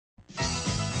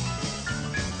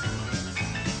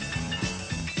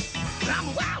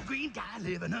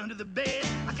living under the bed.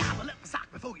 I gobble up a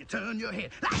sock before you turn your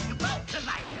head. Like a boat to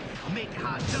life, make your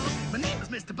heart jump. My name is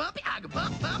Mr. Bumpy. I go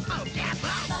bump, bump, bump, yeah,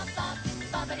 bump. Bump, bump,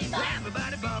 bumpity bump.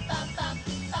 Everybody bump. Bump, bump,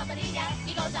 bumpity yeah.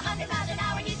 He goes 100 miles an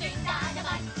hour, he's doing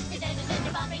dynamite. His name is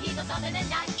Mr. Bumpy, he goes something and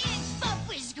night. It's Bump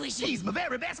with Squishy. She's my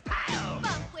very best pal.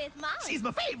 Bump with Molly. She's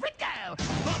my favorite gal.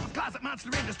 Bump with Closet Monster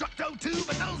and Destructo too,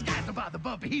 but those guys don't bother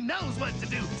Bumpy. He knows what to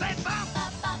do. Say bump.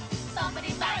 Bump, bump,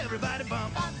 bumpity bump. Everybody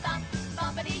bump. Bump, bump,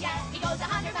 bumpity yeah. He goes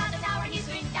 100 miles an hour, he's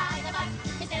doing dynamite.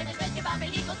 His name is Mr. Bumpy,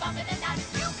 he goes bumping the night.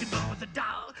 You can bump with the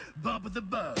doll, bump with the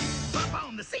bug. Bump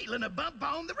on the ceiling or bump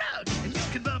on the rug. And you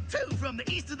can bump too from the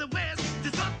east to the west.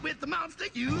 Just bump with the monster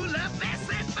you love best.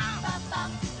 Say bump. Bump,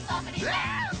 bump, bumpity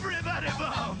yeah. Everybody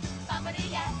bump.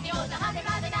 Bumpity yeah. He goes 100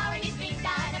 miles an hour, he's doing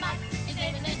dynamite. His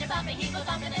name is Mr. Bumpy, he goes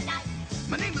bumping the night.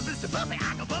 My name is Mr. Bumpy,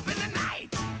 I go bump in the night.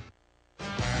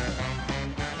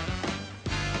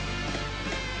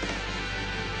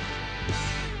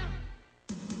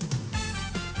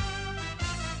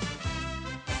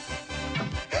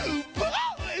 Oh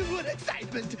boy, what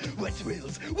excitement, what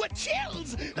thrills, what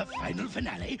chills! The final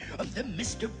finale of the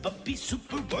Mr. Bumpy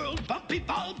Super World Bumpy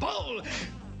Ball Bowl.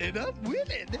 And I'm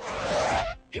winning.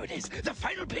 Here it is, the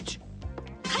final pitch.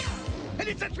 And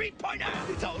it's a three-pointer.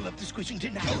 It's all up to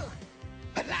Squishington now.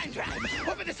 A line drive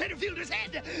over the center fielder's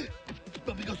head.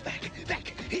 Bumpy goes back.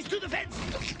 He's to the fence.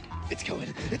 It's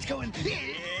going.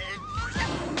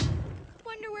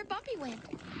 Wonder where Bumpy went.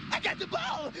 I got the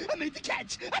ball. I made the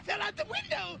catch. I fell out the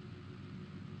window.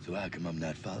 So how come I'm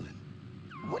not falling?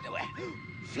 What do I...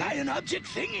 Flying object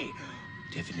thingy.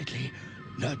 Definitely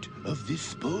not of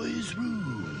this boy's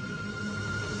room.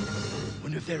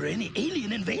 Wonder if there are any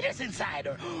alien invaders inside,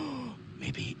 or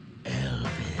maybe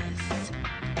Elvis.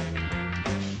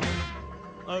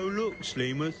 Oh, look,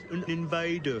 Sleemuth, an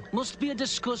invader. Must be a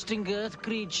disgusting earth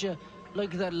creature,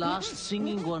 like that last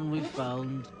singing one we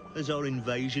found. Has our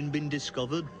invasion been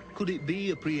discovered? Could it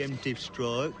be a preemptive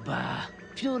strike? Bah,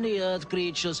 puny earth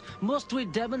creatures. Must we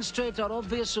demonstrate our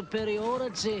obvious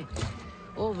superiority?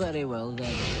 Oh, very well,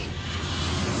 then.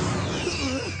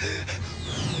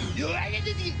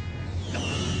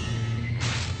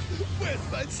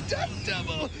 Where's my stunt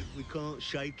double? We can't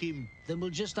shake him. Then we'll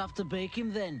just have to bake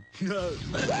him, then. No.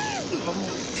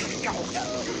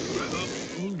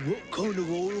 Oh, what kind of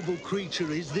horrible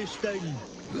creature is this, then?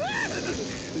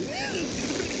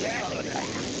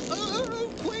 Oh,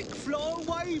 quick, fly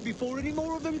away before any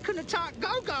more of them can attack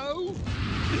Go-Go!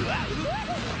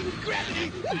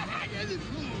 Gravity!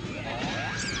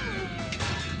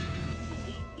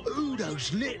 Ooh,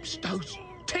 those lips, those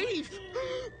teeth!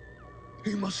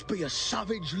 He must be a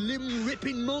savage,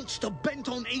 limb-ripping monster bent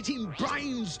on eating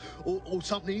brains, or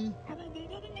something.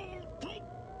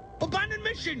 Abandon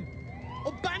mission!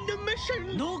 Abandon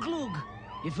mission! No, Glug.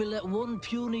 If we let one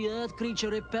puny earth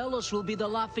creature repel us, we'll be the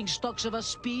laughing stocks of a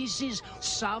species.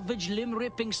 Savage,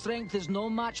 limb-ripping strength is no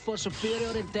match for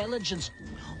superior intelligence.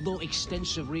 Though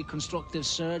extensive reconstructive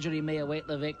surgery may await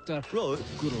the victor. Right.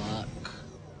 Good luck.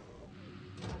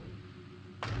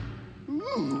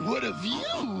 Ooh, what a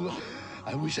view!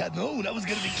 I wish I'd known I was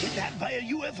gonna be kidnapped by a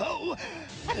UFO.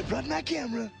 I'd have brought my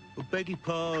camera. I beg your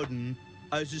pardon.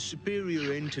 As a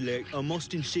superior intellect, I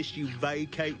must insist you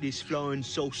vacate this flying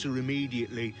saucer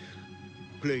immediately.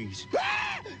 Please.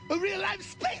 Ah! A real-life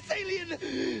space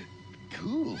alien!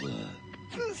 Cool.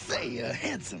 Say,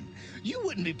 handsome, you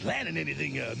wouldn't be planning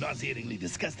anything nauseatingly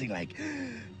disgusting like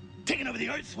taking over the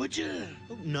Earth, would you?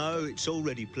 Oh, no, it's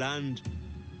already planned.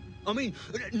 I mean,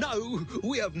 no,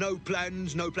 we have no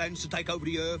plans to take over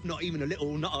the Earth, not even a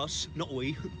little, not us, not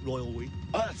we, royal we.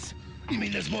 Us? You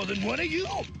mean there's more than one of you?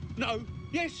 No,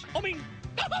 yes, I mean,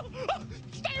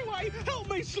 stay away, help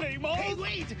me, Sleemuth. Hey,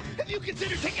 wait! Have you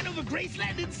considered taking over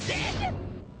Graceland instead?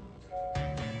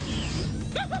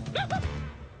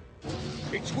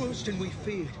 It's worse than we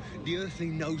feared. The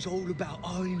Earthling knows all about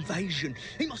our invasion.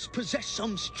 He must possess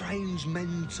some strange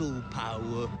mental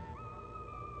power.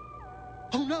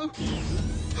 Oh, no!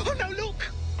 Oh, no, look!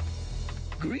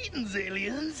 Greetings,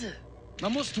 aliens. I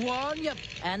must warn you,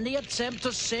 any attempt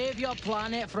to save your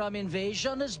planet from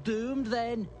invasion is doomed,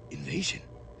 then. Invasion?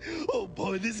 Oh,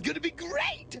 boy, this is gonna be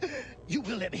great! You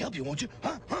will let me help you, won't you?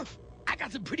 Huh? I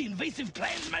got some pretty invasive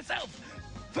plans myself.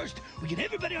 First, we get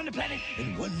everybody on the planet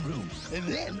in one room. And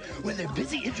then, when they're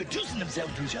busy introducing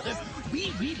themselves to each other,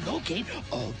 we relocate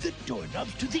all the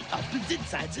doorknobs to the opposite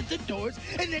sides of the doors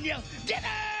and then yell, "Dinner!"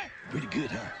 Pretty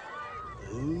good, huh?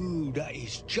 Ooh, that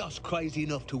is just crazy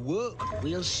enough to work.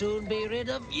 We'll soon be rid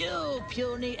of you,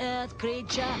 puny earth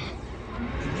creature.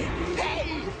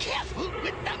 Hey, careful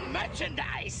with the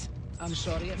merchandise! I'm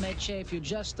sorry it may chafe you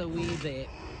just a wee bit.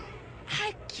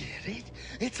 I get it.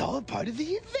 It's all part of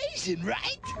the invasion,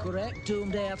 right? Correct,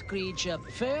 doomed earth creature.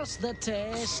 First the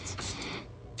test.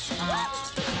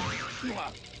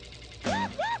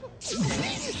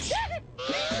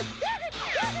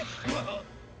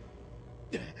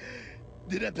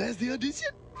 Did I pass the audition?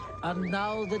 And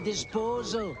now the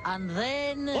disposal. And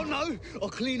then... Oh no, I'll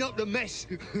clean up the mess.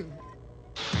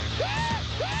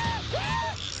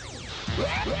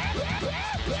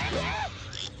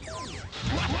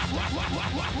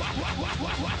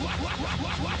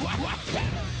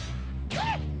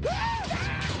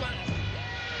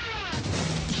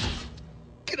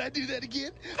 Can I do that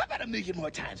again? How about 1,000,000 more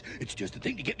times? It's just a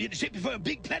thing to get me into shape before a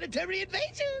big planetary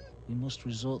invasion. We must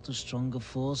resort to stronger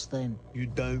force then. You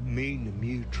don't mean the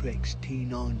Mutrex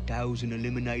T9000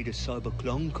 Eliminator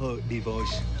Cyberclonkite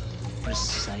device?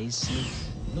 Precisely.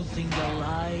 Nothing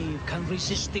alive can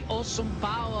resist the awesome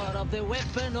power of the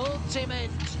weapon ultimate.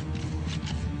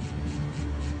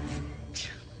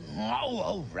 Oh,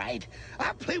 all right.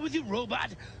 I'll play with you,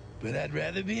 robot. But I'd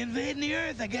rather be invading the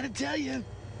Earth, I gotta tell you.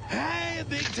 Hi,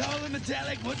 big, tall, and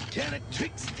metallic. What kind of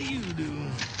tricks do you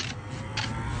do?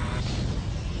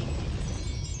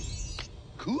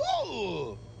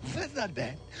 Cool. That's not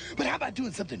bad. But how about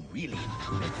doing something really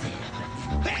impressive?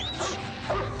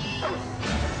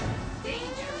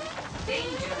 Danger!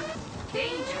 Danger!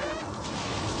 Danger!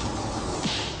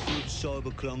 Good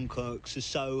Cyberclonkikes are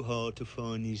so hard to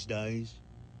find these days.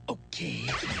 Okay,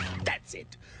 that's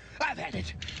it. I've had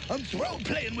it. I'm through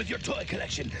playing with your toy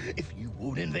collection. If you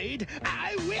won't invade,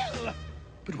 I will.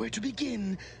 But where to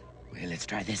begin? Well, let's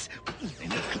try this.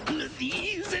 And a couple of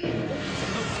these and...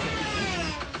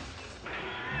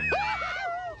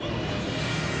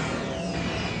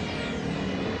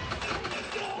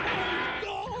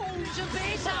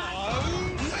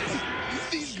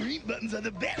 These green buttons are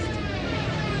the best.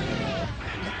 Now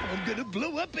I'm gonna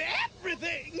blow up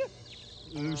everything.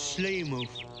 Sleemoff.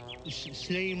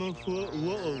 Sleemoff,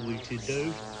 what are we to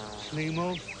do?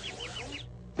 Sleemoff?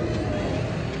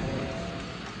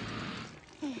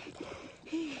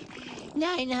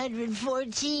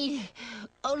 914.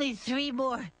 Only 3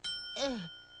 more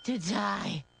to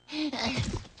die.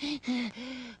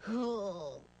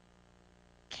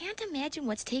 Can't imagine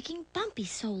what's taking Bumpy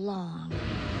so long.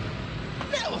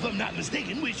 Now, if I'm not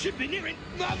mistaken, we should be nearing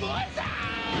my voice.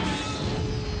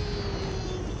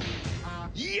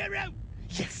 You're out.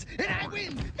 Yes, and I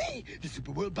win. Me, the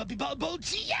Super World Bumpy Ball Bowl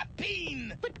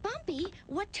champion. But Bumpy,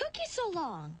 what took you so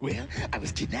long? Well, I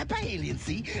was kidnapped by aliens,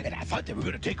 see? And I thought they were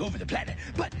going to take over the planet.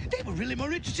 But they were really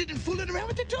more interested in fooling around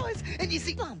with their toys. And you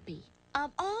see... Bumpy,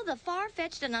 of all the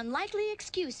far-fetched and unlikely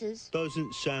excuses...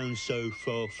 Doesn't sound so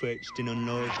far-fetched and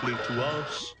unlikely to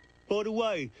us. By the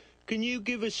way, can you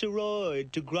give us a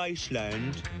ride to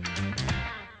Graceland?